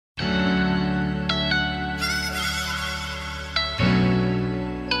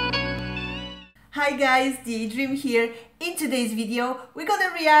Hi guys, the A.R.M.Y here. In today's video, we're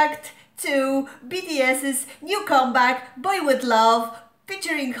gonna react to BTS's new comeback, Boy With Love,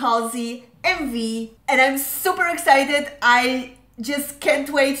 featuring Halsey MV. And I'm super excited. I just can't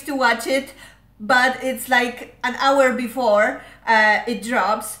wait to watch it, but it's like an hour before it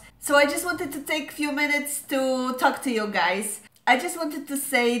drops. So I just wanted to take a few minutes to talk to you guys. I just wanted to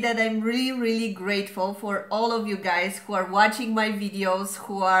say that I'm really grateful for all of you guys who are watching my videos,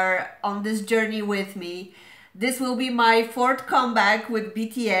 who are on this journey with me. This will be my fourth comeback with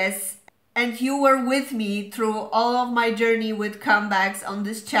BTS, and you were with me through all of my journey with comebacks on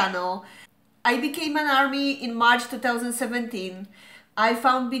this channel. I became an ARMY in March 2017. I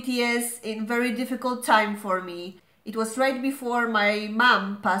found BTS in very difficult time for me. It was right before my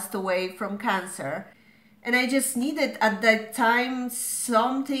mom passed away from cancer. And I just needed at that time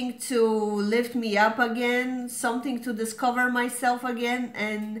something to lift me up again, something to discover myself again,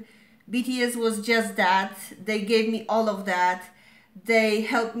 and BTS was just that. They gave me all of that. They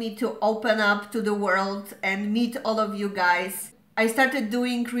helped me to open up to the world and meet all of you guys. I started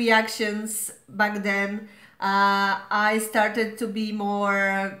doing reactions back then. I started to be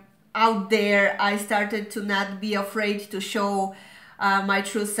more out there. I started to not be afraid to show my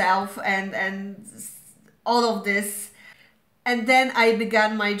true self and all of this. And then I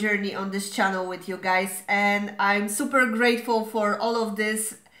began my journey on this channel with you guys, and I'm super grateful for all of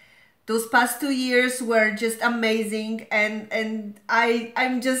this. Those past 2 years were just amazing, and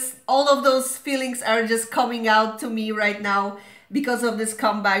I'm just, all of those feelings are just coming out to me right now because of this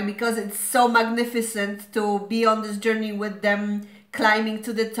comeback, because it's so magnificent to be on this journey with them, climbing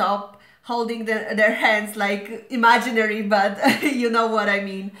to the top, holding their hands like imaginary, but you know what I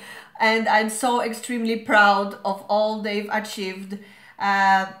mean. And I'm so extremely proud of all they've achieved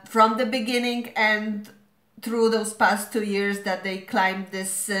from the beginning and through those past 2 years that they climbed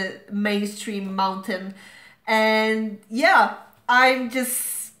this mainstream mountain. And yeah, I'm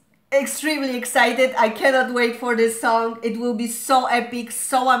just extremely excited. I cannot wait for this song. It will be so epic,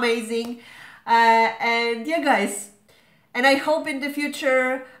 so amazing. And yeah, guys. And I hope in the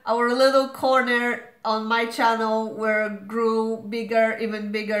future our little corner on my channel will grow bigger,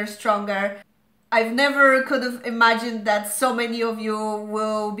 even bigger, stronger. I've never could have imagined that so many of you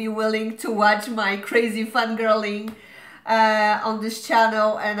will be willing to watch my crazy fangirling on this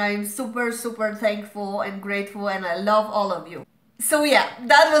channel, and I'm super thankful and grateful, and I love all of you. So yeah,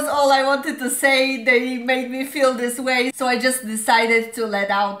 that was all I wanted to say. They made me feel this way, so I just decided to let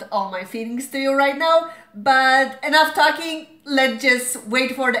out all my feelings to you right now. But enough talking, let's just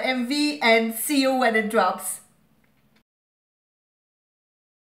wait for the MV and see you when it drops.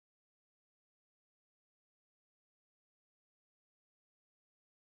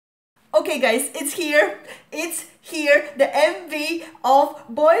 Okay guys, it's here. It's here. The MV of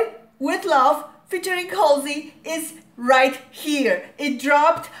Boy With Love featuring Halsey is right here. It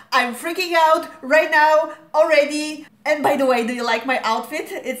dropped. I'm freaking out right now already. And by the way, do you like my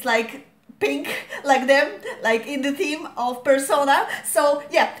outfit? It's like pink, like them, like in the theme of Persona. So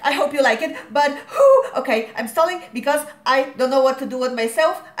yeah, I hope you like it. But okay, I'm stalling because I don't know what to do with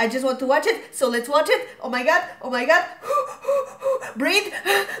myself. I just want to watch it. So let's watch it. Oh my god, oh my god. Breathe.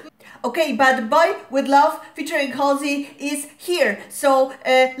 Okay, but Boy With Love featuring Halsey is here. So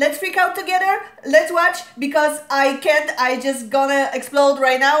let's freak out together. Let's watch, because I can't. I just gonna explode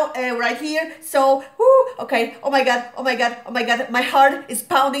right now, right here. So, okay. Oh my god, oh my god, oh my god. My heart is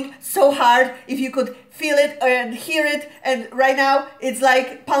pounding so hard. If you could feel it and hear it. And right now, it's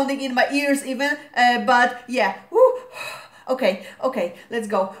like pounding in my ears even. But yeah, okay, let's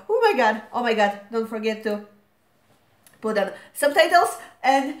go. Oh my god. Don't forget to put on subtitles,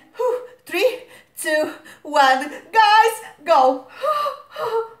 and 3, 2, 1, guys, go.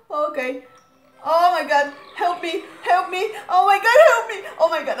 Okay. Oh my god, help me, help me. Oh my god, help me. Oh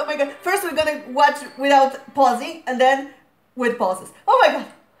my god, oh my god. First we're gonna watch without pausing, and then with pauses. Oh my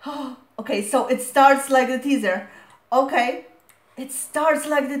god. Okay, so it starts like the teaser. Okay, it starts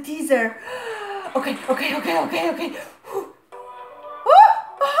like the teaser. Okay. Oh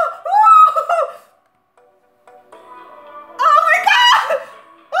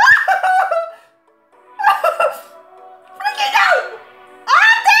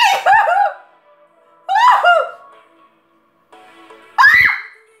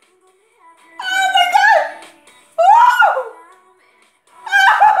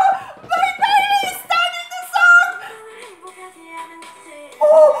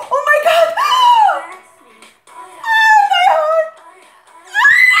my god!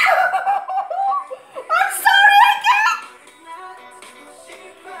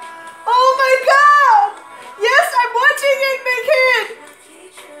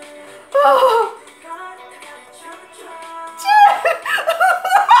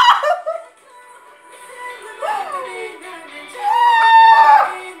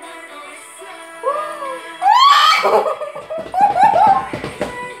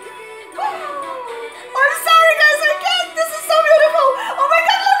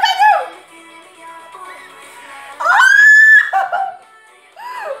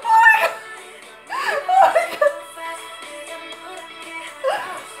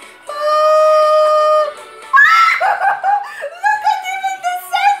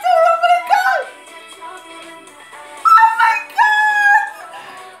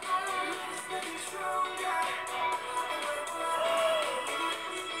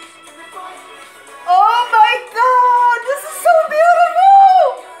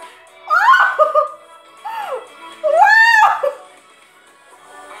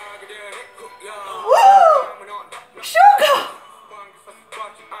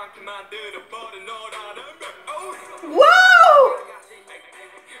 Wow!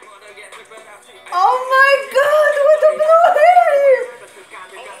 Oh my god, with the blue hair!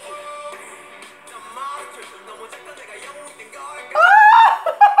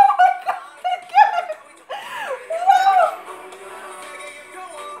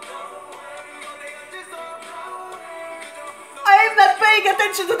 I am not paying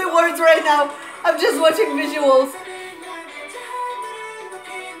attention to the words right now. I'm just watching visuals.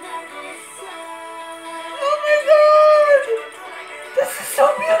 Oh my god! This is so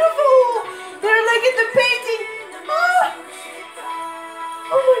beautiful! They're like in the painting. Ah!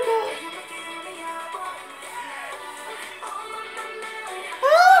 Oh my god.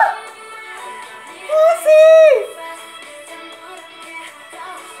 Ah! Halsey!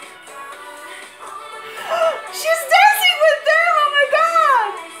 She's dancing with them! Oh my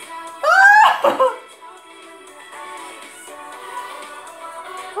god! Ah!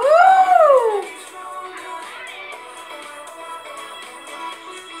 Woo!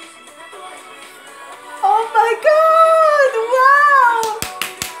 Oh my god! Wow!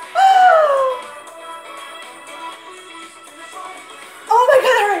 Oh my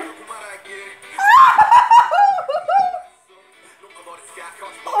god! Alright.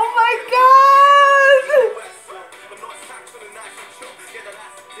 Oh my god!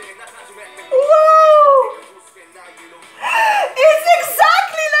 Wow! It's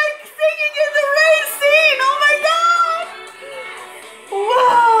exactly like singing in the rain scene! Oh my god!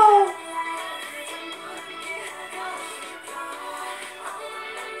 Wow!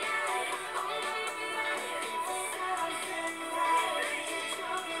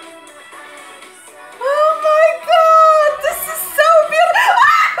 Oh my god! This is so beautiful!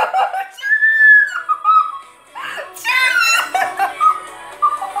 Oh my god!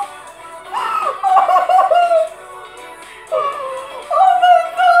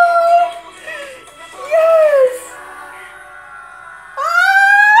 Yes!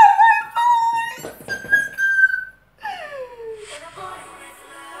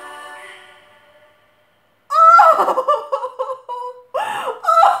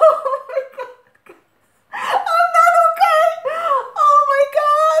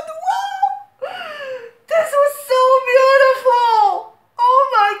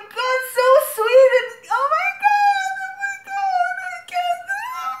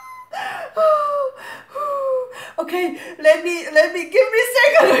 Okay, let me give me a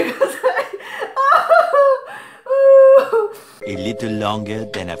second because A little longer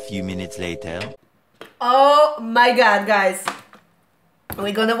than a few minutes later. Oh my god, guys.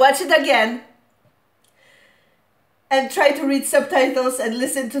 We're gonna watch it again and try to read subtitles and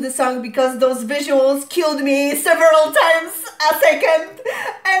listen to the song because those visuals killed me several times a second.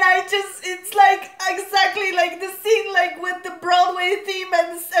 And it's like exactly like the scene like with the Broadway theme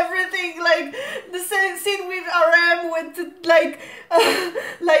and everything, like the same scene with R.M. with like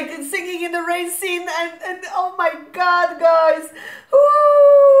singing in the rain scene and oh my god, guys. Ooh.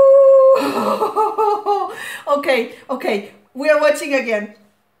 Okay, we are watching again.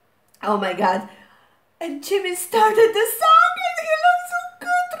 Oh my god. And Jimmy started the song and he looked so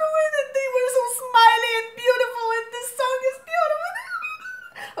good through it and they were so smiley and beautiful and this song is beautiful.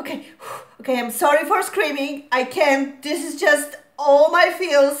 Okay, I'm sorry for screaming. I can't. This is just all my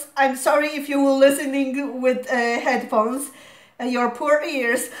feels. I'm sorry if you were listening with headphones, your poor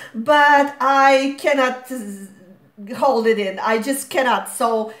ears, but I cannot hold it in. I just cannot.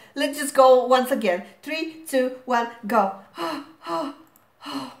 So let's just go once again. 3, 2, 1, go.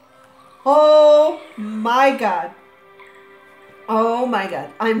 Oh my god. Oh my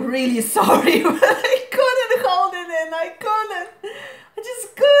god. I'm really sorry, but I couldn't hold it in. I couldn't. I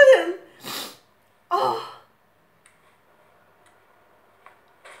just couldn't. Oh.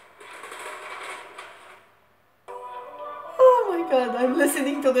 Oh my god. I'm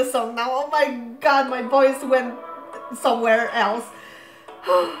listening to the song now. Oh my god. My voice went somewhere else.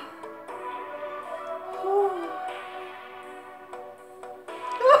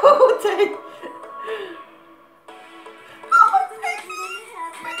 Oh, thank. Oh, thank you.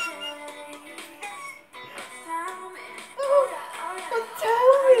 Oh,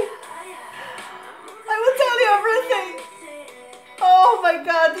 tell me. I will tell you everything. Oh my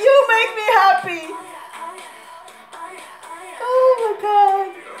god, you make me happy. Oh my god.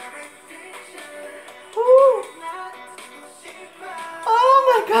 Ooh. Oh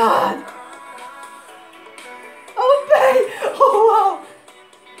my god. Oh babe. Oh wow.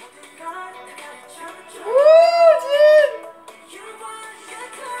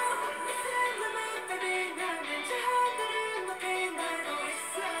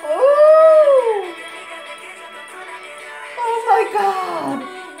 Oh my god!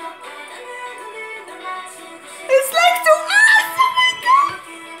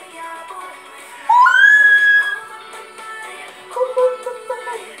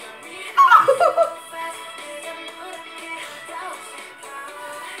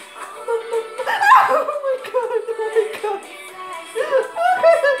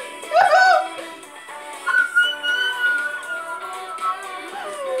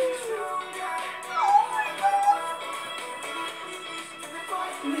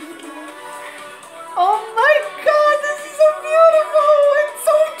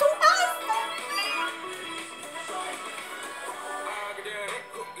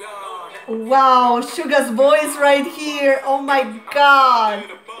 Wow, Suga's voice right here. Oh my god.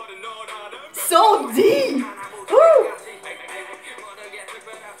 So deep. Woo.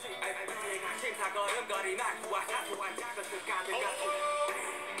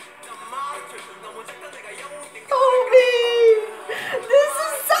 Oh me. This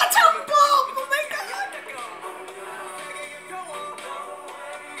is such a bomb. Oh my god.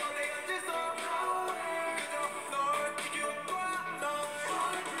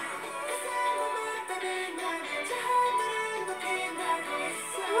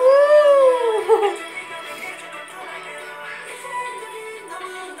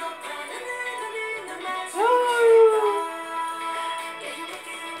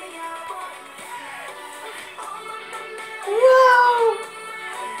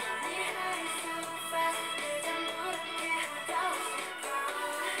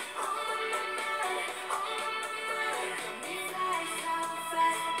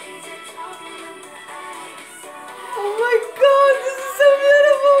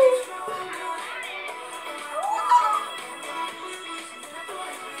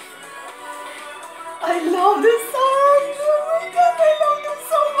 I love this song! Oh my god, I love them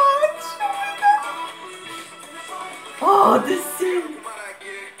so much! Oh my god! Oh, this scene!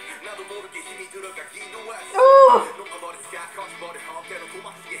 Oh!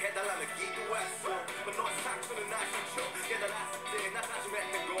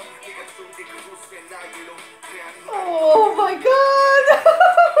 Oh my god!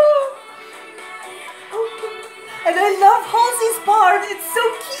 And I love Halsey's part! It's so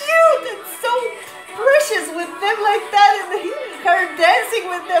cute! It's so precious with them like that, and her dancing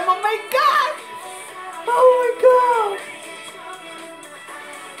with them. Oh my god! Oh my god!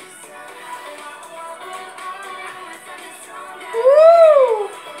 Woo!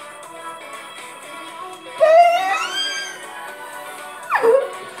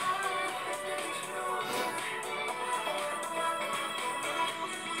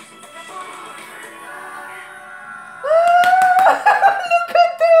 Look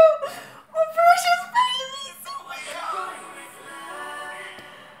at them! Oh, precious babies! Oh my god!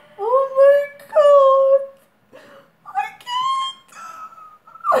 Oh my god! I can't!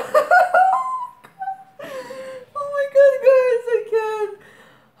 Oh my god, guys, I can't!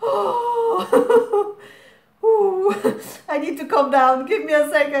 Oh. Ooh. I need to calm down. Give me a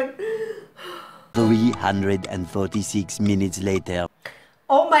second. 346 minutes later.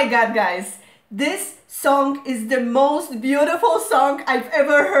 Oh my god, guys. This song is the most beautiful song I've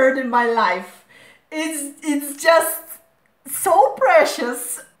ever heard in my life. It's just so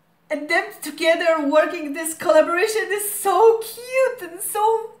precious. And them together working this collaboration is so cute and so,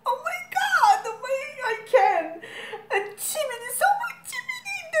 oh my god, oh my, I can. And Jimin is so much Jimin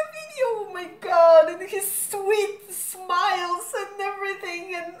in the video, oh my god, and his sweet smiles and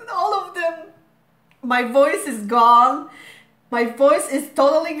everything and all of them. My voice is gone. My voice is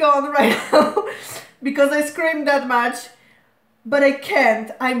totally gone right now because I screamed that much. But I can't.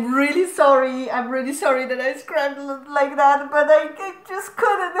 I'm really sorry. I'm really sorry that I screamed like that, but I just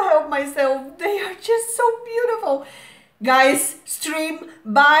couldn't help myself. They are just so beautiful. Guys, stream,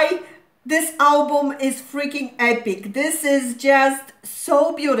 buy. This album is freaking epic. This is just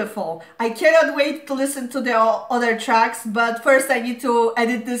so beautiful. I cannot wait to listen to the other tracks, but first I need to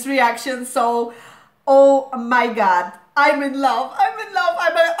edit this reaction, so oh my god. I'm in love. I'm in love.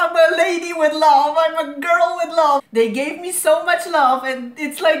 I'm a lady with love. I'm a girl with love. They gave me so much love, and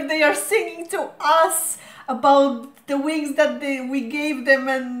it's like they are singing to us about the wings that we gave them,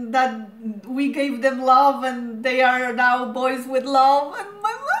 and that we gave them love, and they are now boys with love. And oh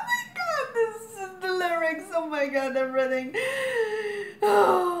my god, this is the lyrics. Oh my god, everything.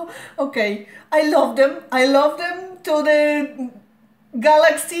 Oh, okay, I love them. I love them to the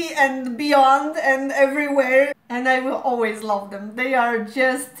galaxy and beyond and everywhere, and I will always love them. They are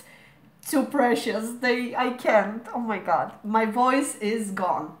just too precious. I can't. Oh my god, my voice is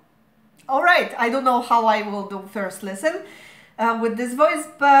gone. All right, I don't know how I will do first listen with this voice,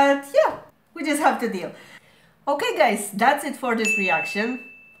 but yeah, we just have to deal. Okay guys, that's it for this reaction.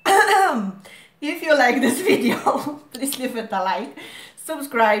 If you like this video, please leave it a like,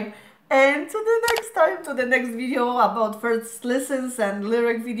 subscribe, and to the next time, to the next video about first listens and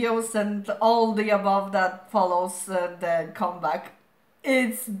lyric videos and all the above that follows the comeback.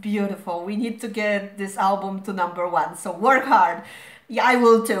 It's beautiful. We need to get this album to #1, so work hard. Yeah, I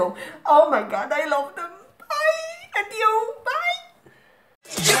will too. Oh my god, I love them.